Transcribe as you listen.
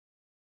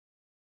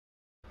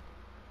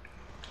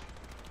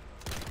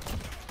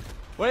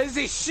What is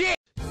this shit?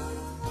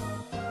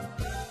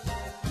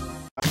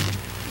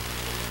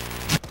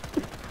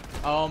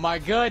 Oh my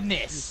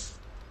goodness.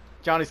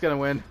 Johnny's gonna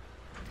win.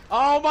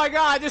 Oh my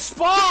god, the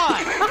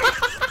spawn!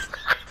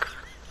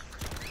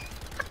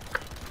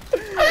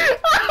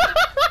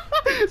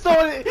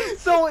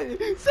 Someone,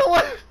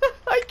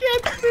 I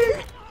can't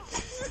speak.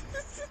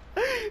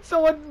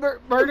 Someone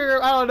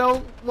murder, I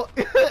don't know,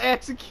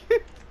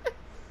 execute.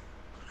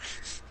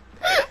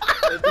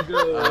 Let's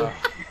go.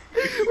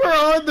 We're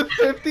all in the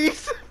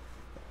 50s.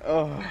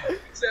 Oh.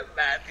 Except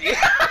Matthew.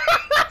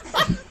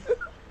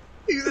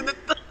 He's in the.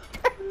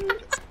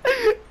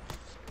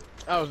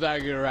 I was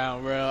not good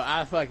around, bro.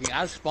 I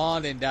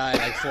spawned and died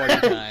like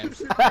 40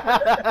 times.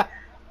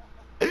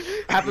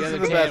 Happens to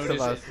the best of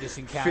us.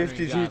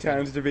 52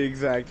 times to be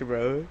exact,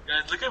 bro.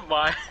 Guys, look at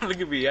mine. Look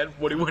at me. I had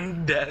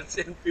 41 deaths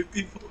and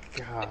 54.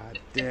 God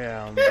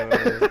damn,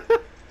 bro.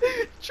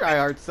 Try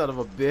hard son of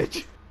a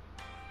bitch.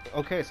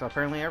 Okay, so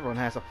apparently everyone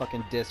has a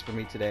fucking diss for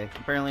me today.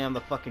 Apparently I'm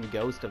the fucking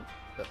ghost of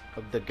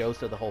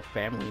the whole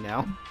family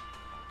now.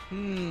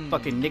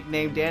 Fucking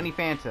nickname Danny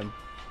Phantom.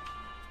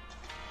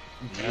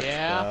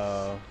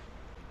 Yeah.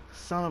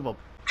 Son of a.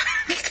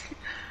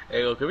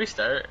 Hey, well, can we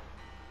start?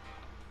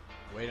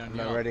 Wait on I'm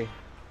you. not ready.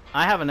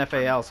 I have an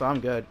FAL, so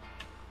I'm good.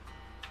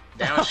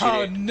 Damn,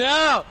 Oh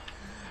no!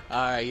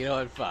 Alright, you know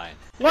what? Fine.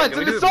 What? It's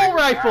Can an we do a assault big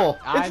rifle!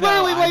 I It's know,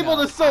 literally I labeled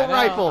know, assault I know,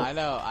 rifle! I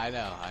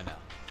know.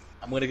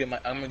 I'm gonna get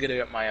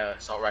my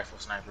assault rifle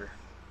sniper.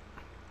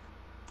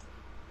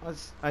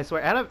 I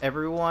swear, out of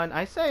everyone,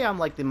 I say I'm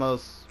like the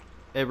most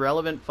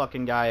irrelevant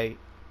fucking guy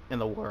in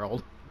the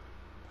world.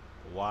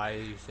 Why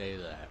do you say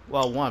that?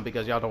 Well, one,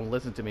 because y'all don't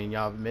listen to me and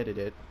y'all admitted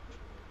it.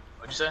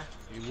 What'd you say?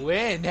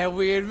 When have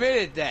we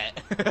admitted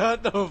that?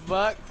 What the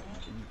fuck?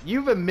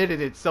 You've admitted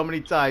it so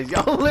many times.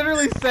 Y'all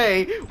literally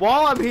say,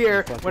 while I'm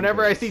here,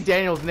 whenever I see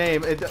Daniel's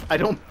name, I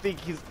don't think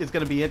it's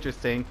going to be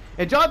interesting.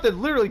 And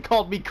Jonathan literally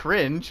called me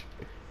cringe.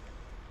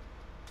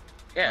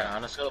 Yeah,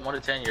 on a scale of 1 to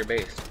 10, you're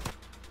base.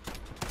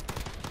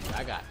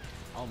 I got.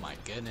 Oh my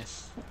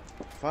goodness.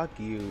 Fuck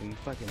you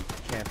fucking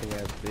camping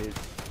ass bitch.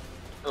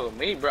 Oh,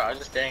 me, bro. I was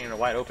just standing in the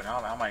wide open.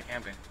 How am I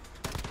camping?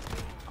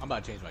 I'm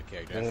about to change my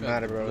character. Doesn't I feel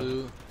matter, like bro.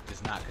 blue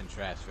does not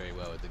contrast very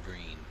well with the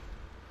green.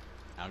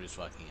 I'm just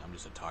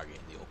a target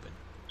in the open.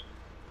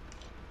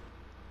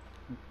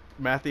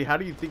 Matthew, how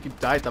do you think you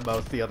died the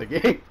most the other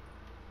game?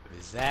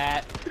 Is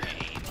that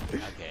pain?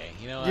 Okay,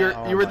 you know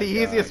what? You were the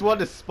easiest one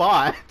to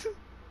spot.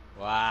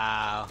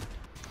 Wow.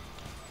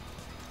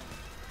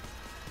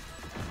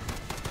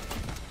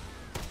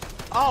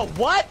 Oh,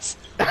 what?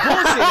 Bullshit,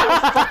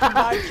 that was fucking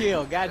my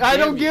kill. God damn I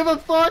don't you. give a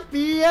fuck,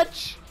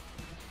 bitch.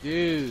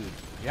 Dude,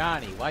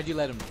 Johnny, why'd you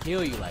let him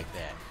kill you like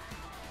that?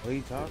 What are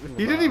you talking about?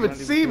 He didn't even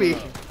see me.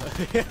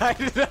 I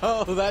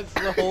know, that's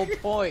the whole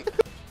point.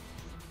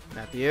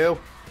 Matthew.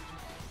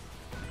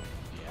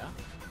 Yeah?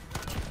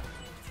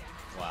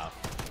 Wow.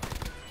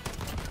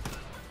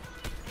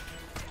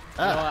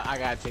 You know what? I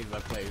gotta change my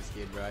player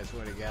skin, bro. I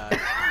swear to God.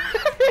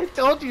 I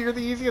told you you're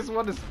the easiest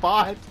one to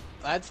spot.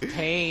 That's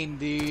pain,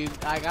 dude.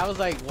 Like, I was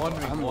like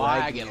wondering I'm why I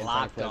lagging get in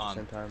locked Minecraft on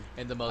sometimes.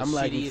 in the most I'm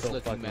lagging shittiest so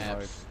looking fucking hard.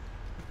 maps.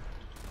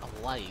 I'm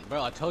lagging.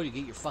 Bro, I told you,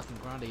 get your fucking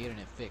grande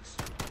internet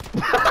fixed.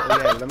 Oh,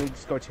 yeah, let me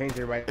just go change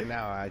it right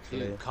now,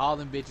 actually. Dude, call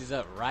them bitches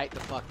up right the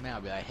fuck now.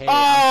 Be like, hey,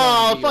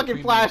 Oh, I'm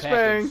fucking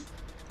flashbang.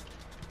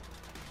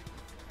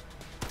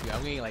 Dude,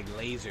 I'm getting like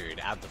lasered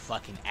out the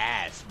fucking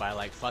ass by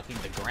like fucking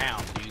the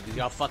ground, dude. Cause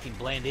y'all fucking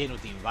blend in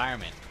with the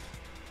environment.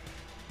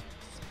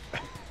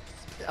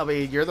 I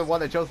mean, you're the one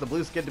that chose the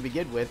blue skin to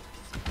begin with.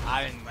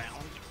 I didn't.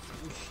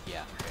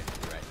 Yeah, okay,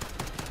 you're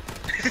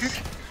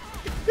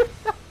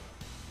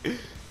right.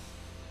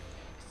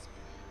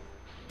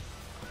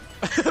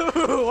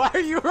 Why are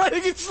you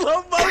running in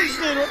slow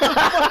motion? What the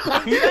fuck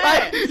was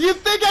that?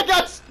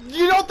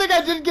 You don't think I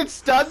didn't get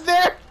stunned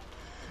there?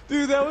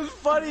 Dude, that was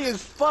funny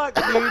as fuck,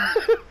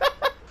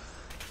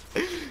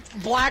 dude.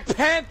 Black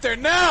Panther,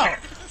 no!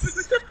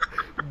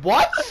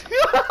 What?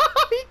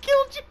 He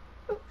killed you.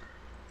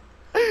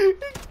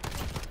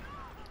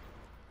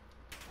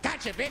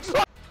 Gotcha, bitch!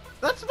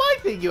 That's my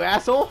thing, you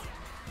asshole.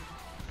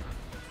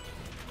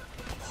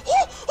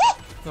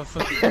 No,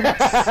 fucking...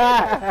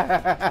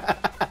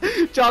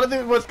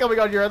 Jonathan was coming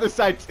on your other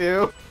side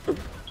too.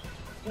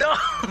 No!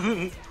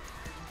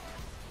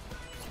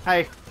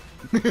 Hey.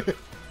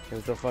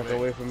 Get the fuck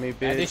away from me,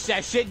 bitch.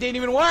 That shit didn't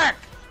even work!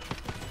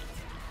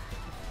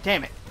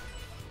 Damn it.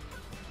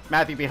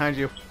 Matthew, behind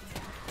you.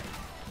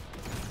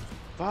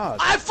 Fuck.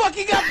 I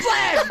fucking got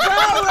flashed, bro!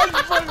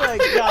 Oh my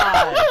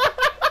god!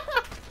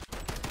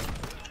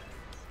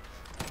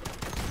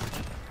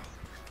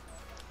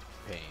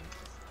 Pain.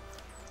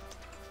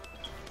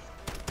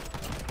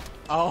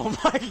 Oh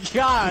my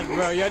god,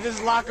 bro! Y'all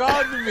just lock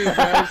on to me, bro.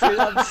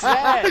 I'm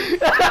sad.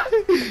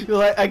 You're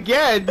like,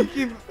 again,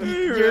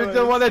 you're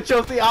the one that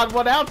chose the odd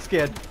one out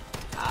skin.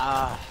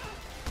 Ah.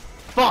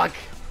 Fuck.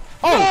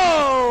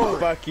 Oh!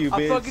 Fuck you,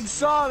 bitch. I fucking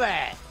saw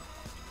that.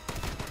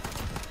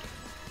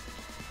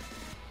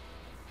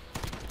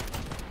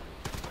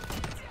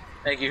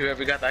 Thank you,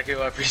 whoever got that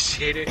kill. I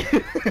appreciate it.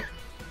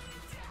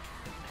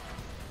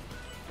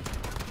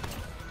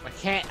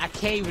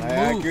 can't even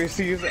My move.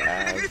 accuracy is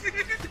ass.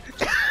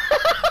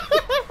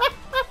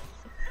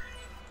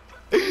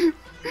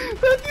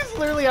 Matthew's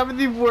literally having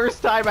the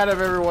worst time out of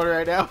everyone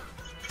right now.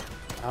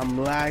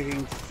 I'm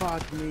lagging.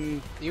 Fuck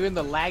me. Even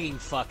the lagging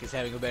fuck is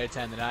having a better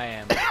time than I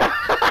am.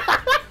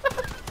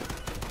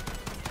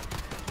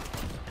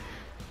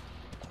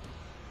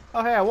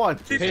 Oh, hey, I won.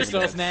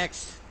 Pistols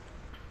next.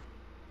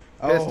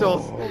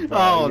 Pistols. Bro,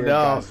 Oh, your no.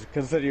 Guys,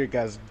 consider your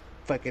guys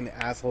fucking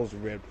assholes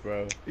ripped,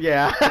 bro.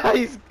 Yeah,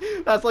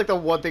 that's like the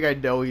one thing I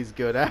know he's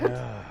good at.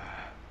 I'm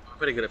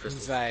pretty good at He's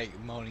pistols. like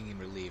moaning in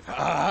relief. Hey,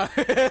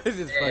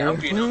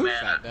 I'm you know,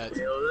 man.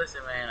 Yo,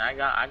 listen, man. I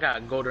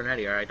got golden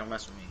Eddie. All right, don't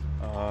mess with me.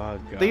 Oh,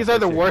 God. These are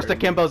the that shit worst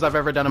hurt me. akimbos I've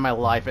ever done in my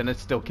life, and it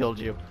still killed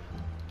you.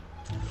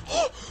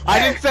 I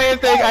didn't say a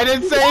thing! I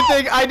didn't say a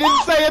thing! I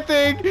didn't say a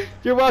thing!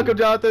 You're welcome,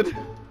 Jonathan.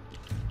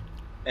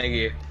 Thank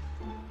you.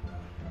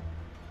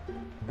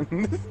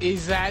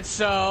 Is that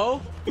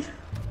so?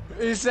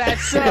 Is that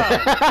so?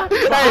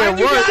 Hey, it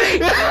worked!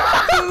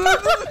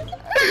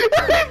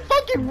 It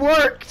fucking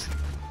worked!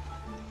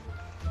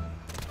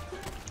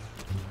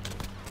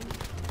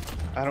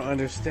 I don't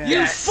understand.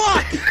 You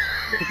fuck!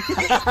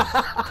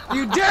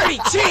 You dirty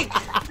chink!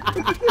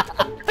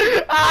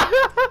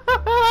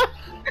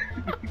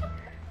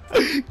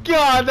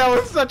 God, that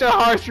was such a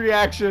harsh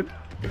reaction.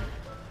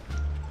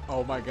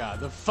 Oh my god,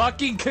 the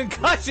fucking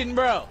concussion,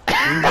 bro!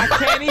 I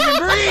can't even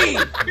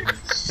breathe!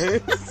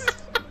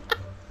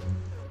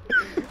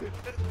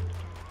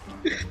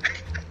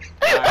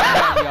 Alright,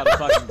 I'm banning y'all to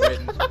fucking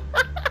Britain.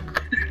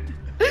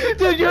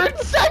 Dude, you're in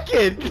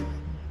second!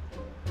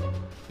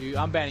 Dude,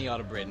 I'm banning y'all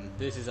to Britain.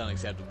 This is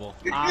unacceptable.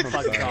 I'm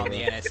fucking calling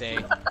the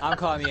NSA. I'm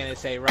calling the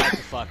NSA right the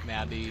fuck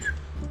now, dude.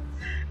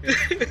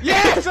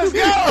 Yes, let's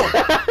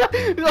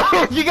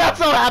go! You got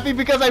so happy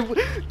because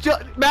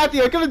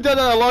Matthew, I could have done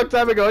that a long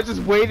time ago. I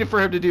just waited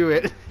for him to do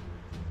it.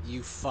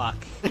 You fuck.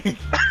 Oh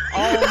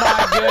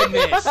my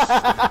goodness.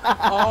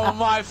 Oh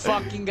my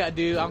fucking god.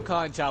 Dude, I'm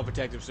calling Child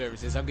Protective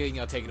Services. I'm getting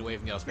y'all taken away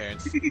from y'all's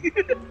parents.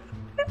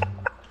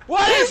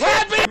 What is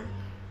happening?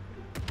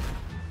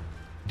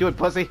 Do it,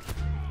 pussy.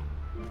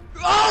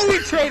 Oh, we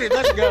traded.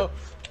 Let's go.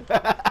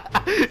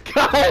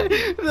 God,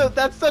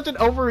 that's such an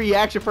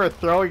overreaction for a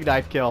throwing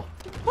knife kill.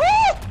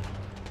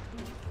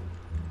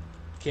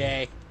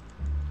 Okay.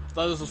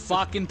 Those are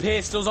fucking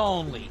pistols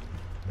only.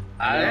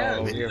 I No,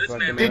 am. you're This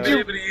fucking man Did was you-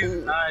 able to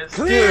use knives.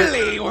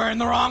 Clearly, we're in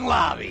the wrong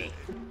lobby.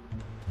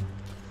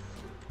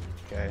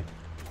 Okay.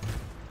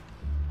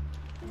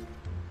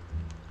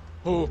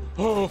 Oh,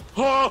 oh,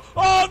 oh,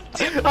 oh!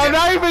 I'm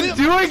not even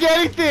doing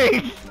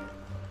anything!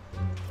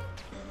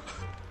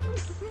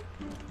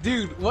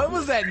 Dude, what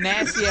was that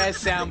nasty ass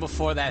sound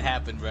before that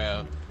happened,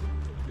 bro?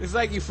 It's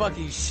like you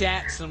fucking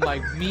shat some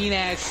like mean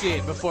ass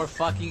shit before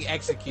fucking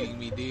executing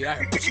me, dude.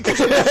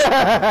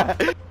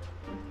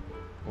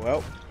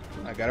 Well,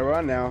 I gotta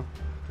run now.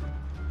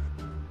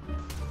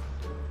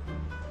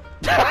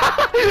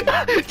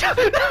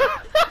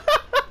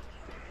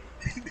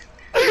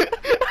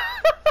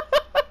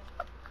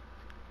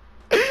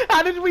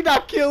 How did we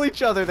not kill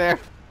each other there?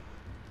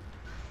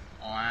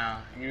 Wow,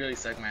 you really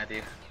suck,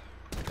 Matthew.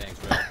 Thanks,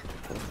 bro.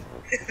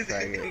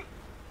 Faggot.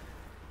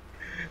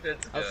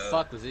 Let's How go. the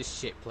fuck was this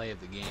shit play of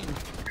the game?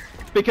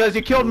 Because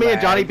you killed me and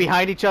Johnny Lag.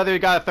 behind each other, you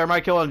got a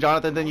thermite kill on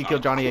Jonathan, then you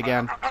killed Johnny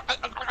again.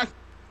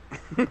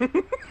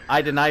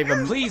 I did not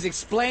even... Please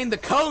explain the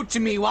code to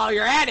me while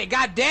you're at it,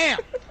 goddamn!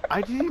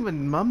 I didn't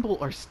even mumble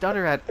or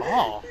stutter at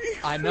all.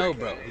 I know,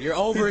 bro. You're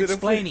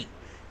over-explaining.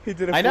 He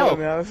did a I full know.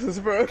 analysis,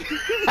 bro. You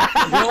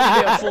don't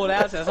get a full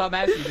analysis. That's why I'm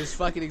asking you. Just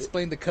fucking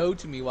explain the code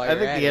to me while I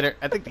you're at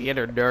it. think the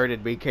inner nerd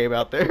in me came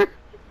out there.